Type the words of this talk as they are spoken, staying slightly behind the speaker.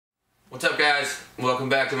What's up, guys? Welcome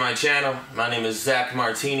back to my channel. My name is Zach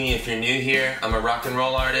Martini. If you're new here, I'm a rock and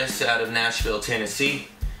roll artist out of Nashville, Tennessee.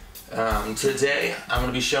 Today I'm going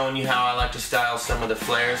to be showing you how I like to style some of the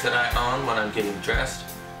flares that I own when I'm getting dressed.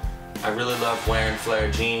 I really love wearing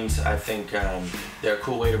flare jeans. I think they're a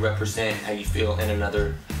cool way to represent how you feel in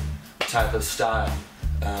another type of style.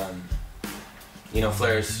 You know,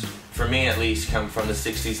 flares, for me at least, come from the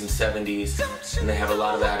 60s and 70s, and they have a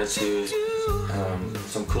lot of attitude,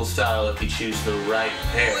 some cool style if you choose the right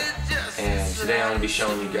pair. And today I'm going to be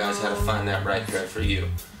showing you guys how to find that right pair for you.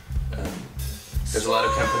 There's a lot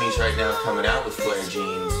of companies right now coming out with flare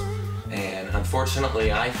jeans, and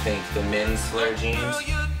unfortunately I think the men's flare jeans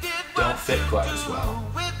don't fit quite as well.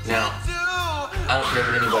 Now, I don't care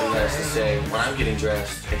what anybody has to say. When I'm getting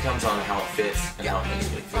dressed, it comes on how it fits and how it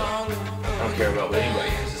makes me feel. I don't care about what anybody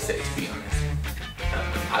has to say, to be honest.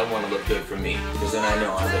 I want to look good for me, because then I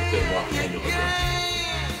know I look good walking into a room.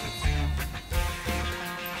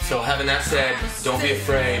 So having that said, don't be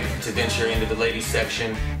afraid to venture into the ladies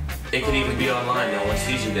section. It could even be online, no one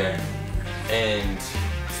sees you there. And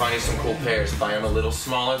find you some cool pairs. Buy them a little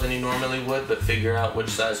smaller than you normally would, but figure out which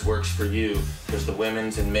size works for you, because the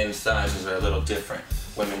women's and men's sizes are a little different.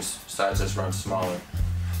 Women's sizes run smaller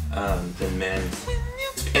than men's.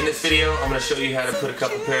 In this video, I'm going to show you how to put a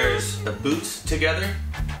couple pairs of boots together.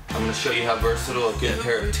 I'm going to show you how versatile a good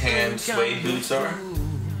pair of tan suede boots are.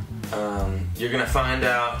 You're going to find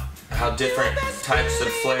out how different types of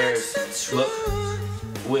flares look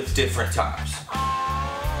with different tops.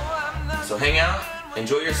 So hang out,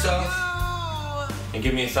 enjoy yourself, and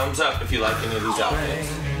give me a thumbs up if you like any of these outfits.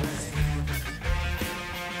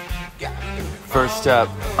 First up,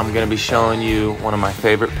 I'm going to be showing you one of my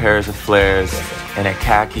favorite pairs of flares in a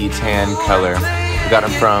khaki tan color. I got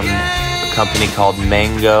them from a company called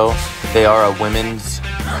Mango. They are a women's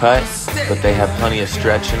cut, but they have plenty of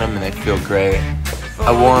stretch in them and they feel great.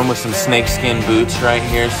 I wore them with some snakeskin boots right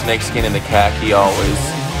here, snakeskin in the khaki always.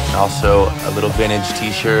 And also a little vintage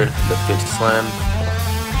t-shirt that fits slim.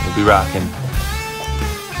 We'll be rocking.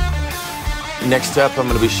 Next up, I'm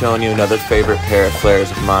going to be showing you another favorite pair of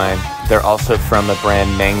flares of mine. They're also from the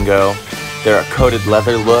brand Mango. They're a coated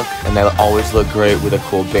leather look, and they always look great with a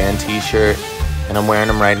cool band t-shirt. And I'm wearing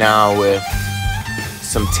them right now with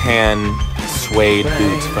some tan suede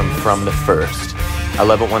boots from the First. I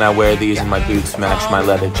love it when I wear these and my boots match my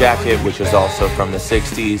leather jacket, which is also from the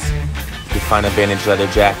 60s. You can find a vintage leather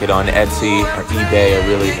jacket on Etsy or eBay or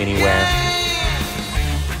really anywhere.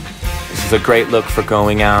 This is a great look for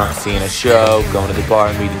going out, seeing a show, going to the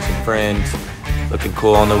bar, meeting some friends, looking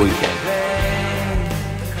cool on the weekend.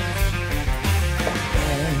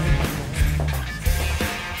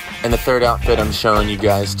 And the third outfit I'm showing you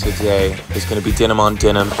guys today is going to be denim on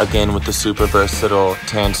denim, again with the super versatile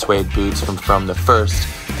tan suede boots from the First.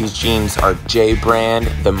 These jeans are J brand,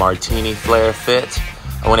 the Martini flare fit.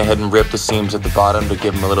 I went ahead and ripped the seams at the bottom to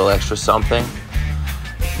give them a little extra something.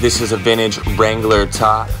 This is a vintage Wrangler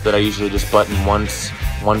top that I usually just button once,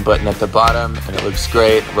 one button at the bottom, and it looks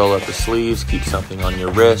great. Roll up the sleeves, keep something on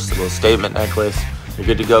your wrist, a little statement necklace. You're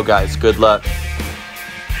good to go, guys. Good luck.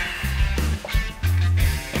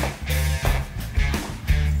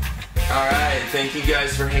 Alright, thank you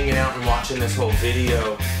guys for hanging out and watching this whole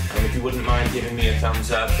video. If you wouldn't mind giving me a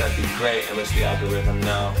thumbs up, that'd be great. It lets the algorithm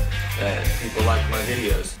know that people like my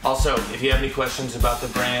videos. Also, if you have any questions about the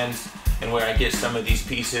brands and where I get some of these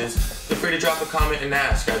pieces, feel free to drop a comment and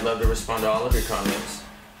ask. I'd love to respond to all of your comments.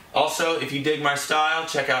 Also, if you dig my style,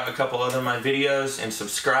 check out a couple other of my videos and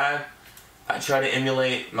subscribe. I try to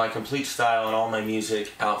emulate my complete style in all my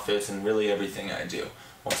music, outfits, and really everything I do.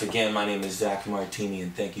 Once again, my name is Zach Martini,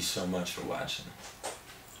 and thank you so much for watching.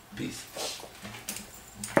 Peace.